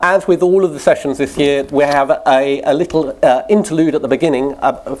as with all of the sessions this year, we have a little interlude at the beginning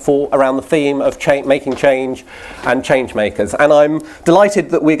around the theme of making change and change makers. And I'm delighted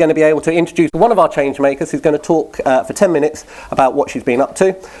that we're going to be able to introduce one of our change makers who's going to talk for 10 minutes about what she's been up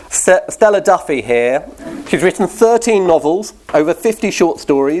to. Stella Duffy here. She's written 13 novels, over 50 short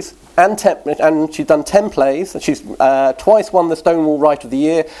stories, and she's done 10 plays. She's twice won the Stonewall Writer of the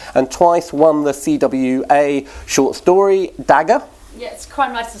Year and twice won the CWA short story Dagger. Yes,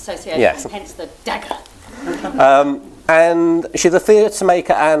 Crime Writers Association, yes. Hence the Dagger. And she's a theatre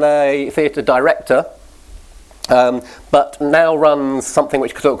maker and a theatre director, but now runs something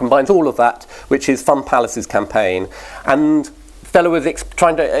which sort of combines all of that, which is Fun Palace's campaign. And Stella was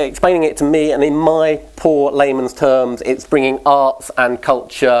explaining it to me, and in my poor layman's terms, it's bringing arts and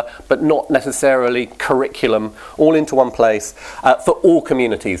culture, but not necessarily curriculum, all into one place for all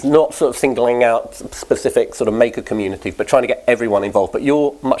communities, not sort of singling out specific sort of maker communities, but trying to get everyone involved. But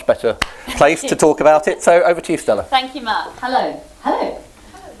you're much better placed to talk about it. So over to you, Stella. Thank you, Mark. Hello.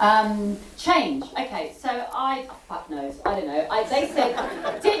 Change. Okay, so fuck knows, I don't know. They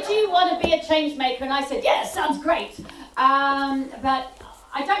said, did you want to be a change maker? And I said, yes, sounds great. But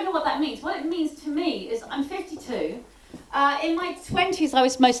I don't know what that means. What it means to me is I'm 52. In my 20s, I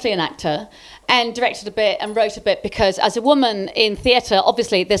was mostly an actor and directed a bit and wrote a bit because as a woman in theatre,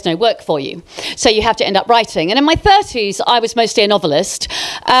 obviously there's no work for you. So you have to end up writing. And in my 30s, I was mostly a novelist.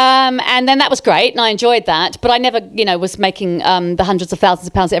 And then that was great and I enjoyed that. But I never, was making the hundreds of thousands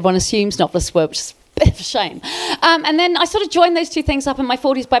of pounds that everyone assumes novelists were, which is a bit of a shame. And then I sort of joined those two things up in my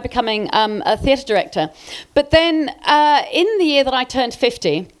 40s by becoming a theatre director. But then in the year that I turned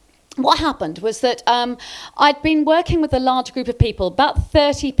 50, what happened was that I'd been working with a large group of people, about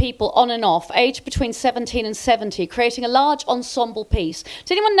 30 people on and off, aged between 17 and 70, creating a large ensemble piece.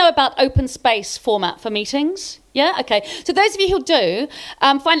 Does anyone know about open space format for meetings? Yeah? Okay. So those of you who do,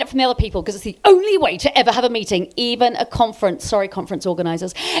 find out from the other people, because it's the only way to ever have a meeting, even a conference. Sorry, conference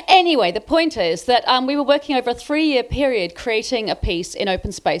organisers. Anyway, the point is that we were working over a 3-year period creating a piece in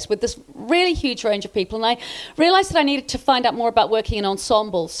open space with this really huge range of people, and I realised that I needed to find out more about working in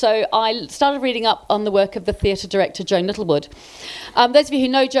ensembles. So I started reading up on the work of the theatre director, Joan Littlewood. Those of you who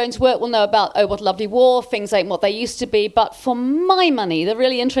know Joan's work will know about Oh, What a Lovely War, Things Ain't What They Used to Be, but for my money, the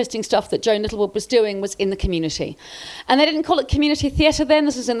really interesting stuff that Joan Littlewood was doing was in the community. And they didn't call it community theatre then.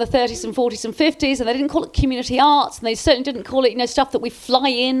 This was in the 30s and 40s and 50s. And they didn't call it community arts. And they certainly didn't call it, stuff that we fly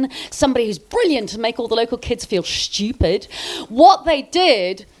in, somebody who's brilliant and make all the local kids feel stupid. What they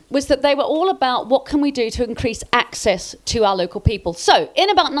did was that they were all about what can we do to increase access to our local people. So, in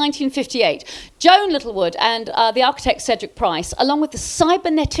about 1958, Joan Littlewood and the architect Cedric Price, along with the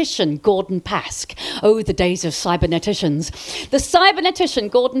cybernetician Gordon Pask, oh, the days of cyberneticians, the cybernetician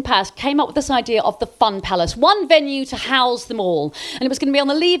Gordon Pask came up with this idea of the Fun Palace, one venue to house them all. And it was going to be on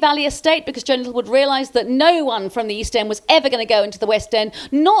the Lee Valley estate because Joan Littlewood realised that no one from the East End was ever going to go into the West End,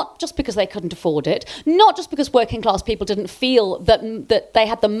 not just because they couldn't afford it, not just because working class people didn't feel that they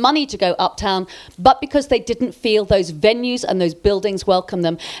had the money to go uptown, but because they didn't feel those venues and those buildings welcome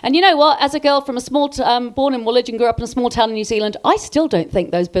them. And you know what? As a girl from a small born in Woolwich and grew up in a small town in New Zealand, I still don't think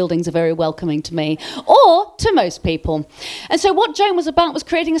those buildings are very welcoming to me or to most people. And so what Joan was about was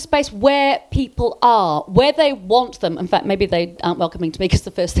creating a space where people are, where they want them. In fact, maybe they aren't welcoming to me because the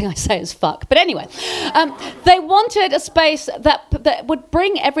first thing I say is fuck. But anyway, they wanted a space that would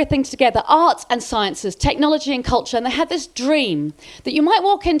bring everything together, arts and sciences, technology and culture. And they had this dream that you might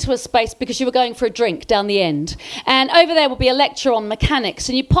walk into a space because you were going for a drink down the end. And over there would be a lecture on mechanics.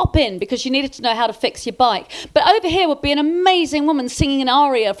 And you pop in because you needed to know how to fix your bike. But over here would be an amazing woman singing an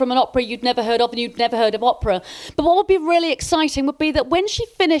aria from an opera you'd never heard of and you'd never heard of opera. But what would be really exciting would be that when she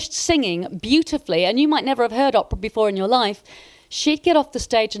finished singing beautifully, and you might never have heard opera before in your life, she'd get off the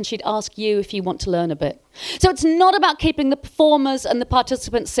stage and she'd ask you if you want to learn a bit. So it's not about keeping the performers and the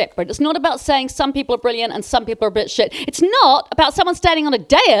participants separate. It's not about saying some people are brilliant and some people are a bit shit. It's not about someone standing on a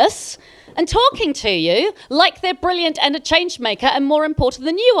dais and talking to you like they're brilliant and a change maker and more important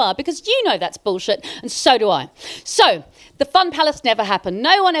than you are, because you know that's bullshit, and so do I. So the Fun Palace never happened.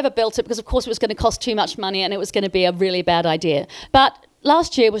 No one ever built it because, of course, it was going to cost too much money and it was going to be a really bad idea. But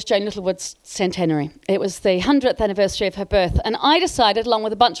last year was Joan Littlewood's centenary. It was the 100th anniversary of her birth, and I decided, along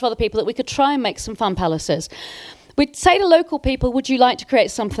with a bunch of other people, that we could try and make some fun palaces. We'd say to local people, would you like to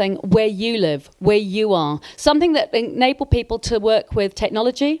create something where you live, where you are? Something that enable people to work with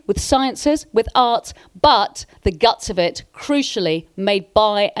technology, with sciences, with arts, but the guts of it, crucially, made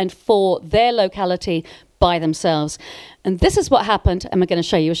by and for their locality, by themselves. And this is what happened, and we're going to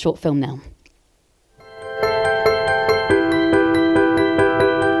show you a short film now.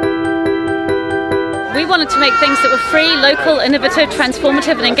 We wanted to make things that were free, local, innovative,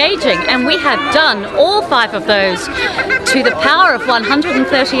 transformative and engaging, and we have done all 5 of those to the power of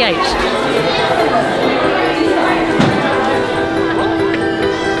 138.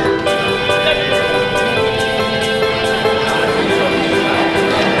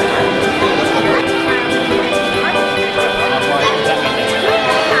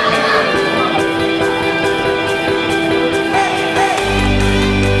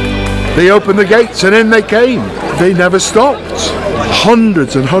 They opened the gates and in they came. They never stopped.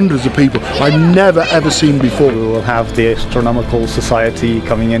 Hundreds and hundreds of people I've never ever seen before. We will have the Astronomical Society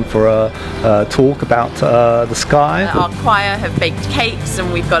coming in for a talk about the sky. Our choir have baked cakes,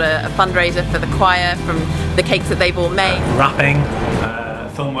 and we've got a fundraiser for the choir from the cakes that they've all made. Rapping,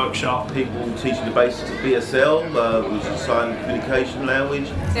 film workshop. People teaching the basics of BSL, which is sign communication language.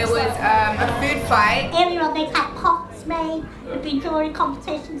 There was a food fight. Earlier on, they've had pots made. There've been drawing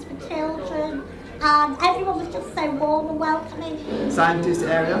competitions for children. And everyone was just so warm and welcoming. Scientist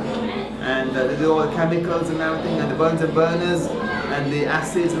area, and they do all the chemicals and everything, and the burns and burners, and the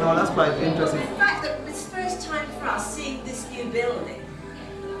acids and all. That's quite interesting. The fact that it's the first time for us seeing this new building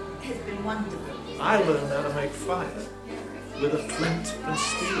has been wonderful. I learned how to make fire with a flint and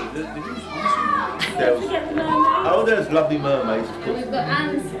steel. There's lovely mermaids, of course. We've got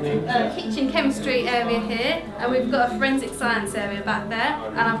Anne's kitchen chemistry area here, and we've got a forensic science area back there,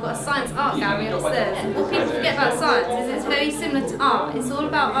 and I've got a science art gallery upstairs. What people forget about science is it's very similar to art. It's all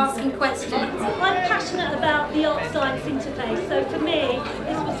about asking questions. I'm passionate about the art-science interface, so for me,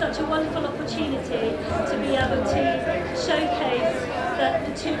 this was such a wonderful opportunity to be able to showcase that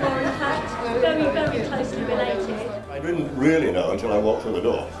the two are in fact very, very closely related. I didn't really know until I walked through the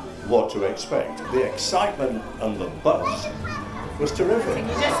door what to expect. The excitement and the buzz was terrific. You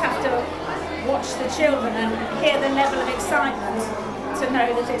just have to watch the children and hear the level of excitement to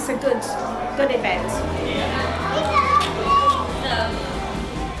know that it's a good event.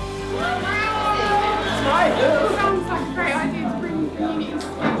 It sounds like a great idea to bring the community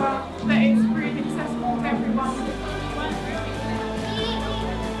together, that it's really accessible to everyone.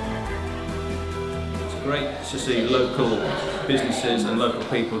 Great to see local businesses and local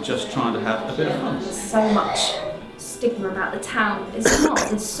people just trying to have a bit of fun. So much stigma about the town. It's not.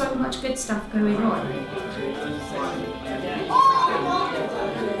 There's so much good stuff going on.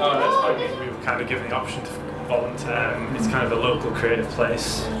 Oh, that's fine. We were kind of given the option to volunteer. It's kind of a local creative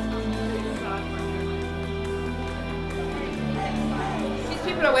place. Keeps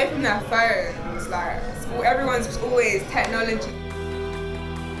people away from their phones. Like everyone's just always technology.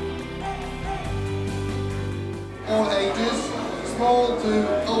 All ages, small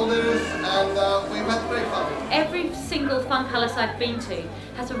to olders, and we've had great fun. Every single fun palace I've been to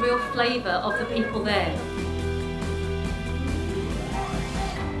has a real flavour of the people there.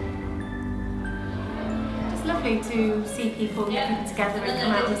 It's lovely to see people get people together and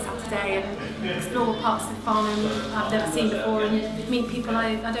come out on a Saturday and explore parts of the farm I've never seen before and meet people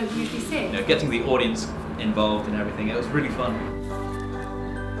I don't usually see. You know, getting the audience involved in everything, it was really fun.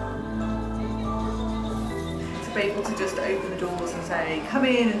 To be able to just open the doors and say, come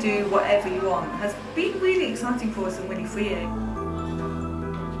in and do whatever you want, has been really exciting for us and really freeing.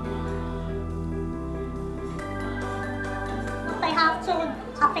 What they have done,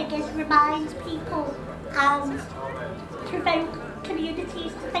 I think, is remind people and provoke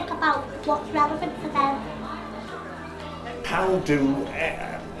communities to think about what's relevant for them. How do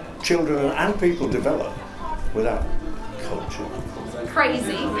children and people develop without culture?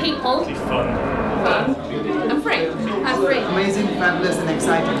 Crazy people. Fun. And free. Amazing, fabulous and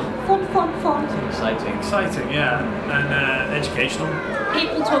exciting. Fun. Exciting, yeah. And educational.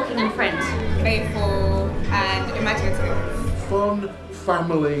 People talking and friends. Playful and imaginative. Fun,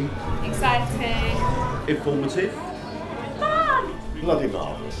 family. Exciting. Informative. Fun. Bloody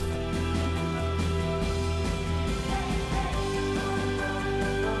marvellous.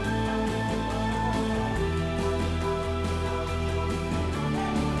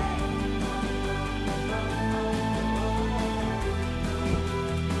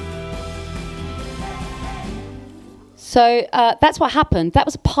 So that's what happened. That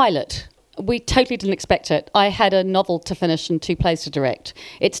was a pilot. We totally didn't expect it. I had a novel to finish and 2 plays to direct.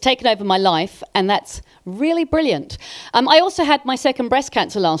 It's taken over my life, and that's really brilliant. I also had my second breast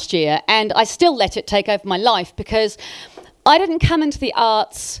cancer last year, and I still let it take over my life because I didn't come into the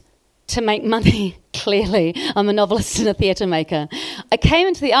arts to make money, clearly. I'm a novelist and a theatre maker. I came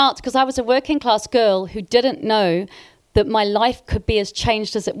into the arts because I was a working class girl who didn't know that my life could be as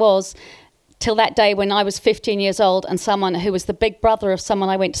changed as it was till that day when I was 15 years old and someone who was the big brother of someone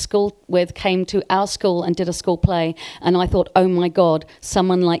I went to school with came to our school and did a school play. And I thought, oh my God,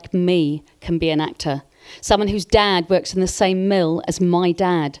 someone like me can be an actor. Someone whose dad works in the same mill as my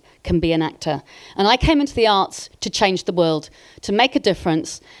dad can be an actor. And I came into the arts to change the world, to make a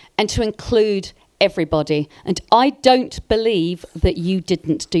difference, and to include everybody. And I don't believe that you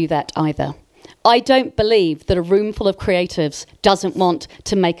didn't do that either. I don't believe that a room full of creatives doesn't want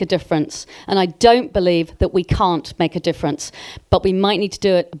to make a difference. And I don't believe that we can't make a difference. But we might need to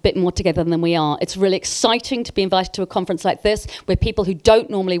do it a bit more together than we are. It's really exciting to be invited to a conference like this where people who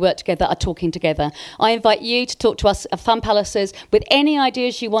don't normally work together are talking together. I invite you to talk to us at Fun Palaces with any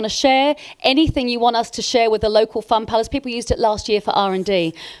ideas you want to share, anything you want us to share with the local Fun Palace. People used it last year for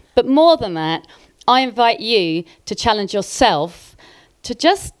R&D. But more than that, I invite you to challenge yourself to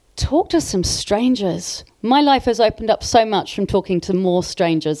just talk to some strangers. My life has opened up so much from talking to more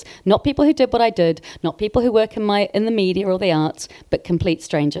strangers. Not people who did what I did, not people who work in the media or the arts, but complete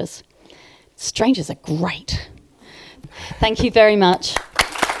strangers. Strangers are great. Thank you very much.